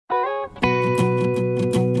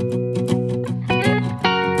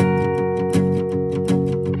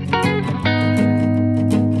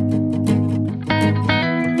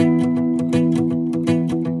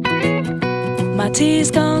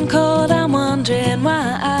wondering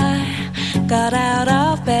why I got out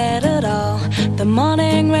of bed at all. The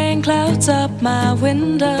morning rain clouds up my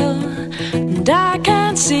window, and I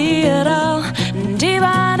can't see it all. And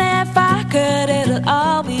even if I could, it'll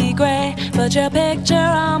all be grey. But your picture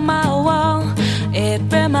on my wall, it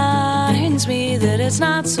reminds me that it's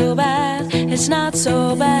not so bad, it's not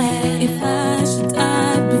so bad. If I should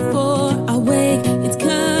die before I wake, it's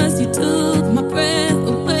 'cause you took my breath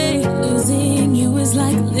away. Losing you is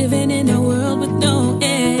like living in a world with no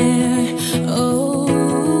air. Oh,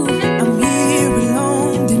 I'm here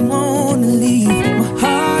alone, didn't wanna leave. My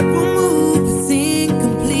heart will move, it's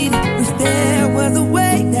incomplete. If there was a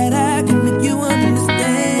way that I could make you understand.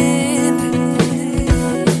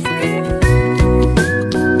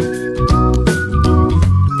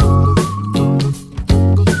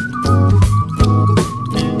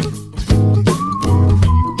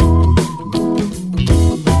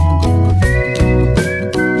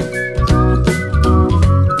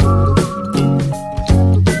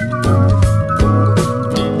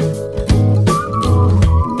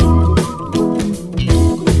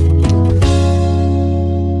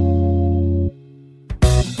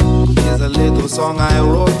 Song I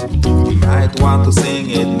wrote, you might want to sing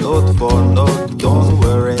it note for note. Don't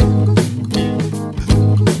worry,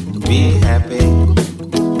 be happy.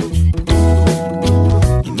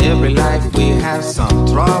 In every life we have some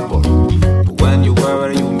trouble, but when you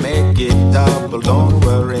worry you make it double. Don't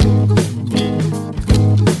worry,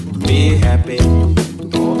 be happy.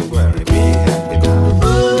 Don't worry, be happy now.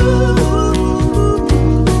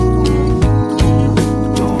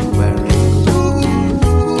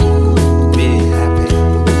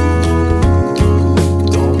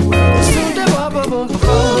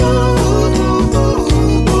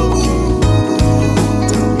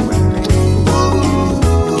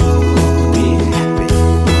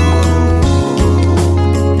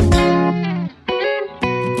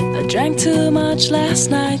 Drank too much last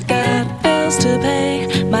night, got bills to pay.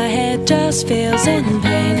 My head just feels in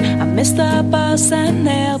pain. I missed the bus and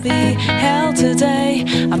there'll be hell today.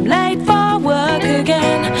 I'm late for work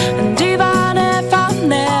again, and even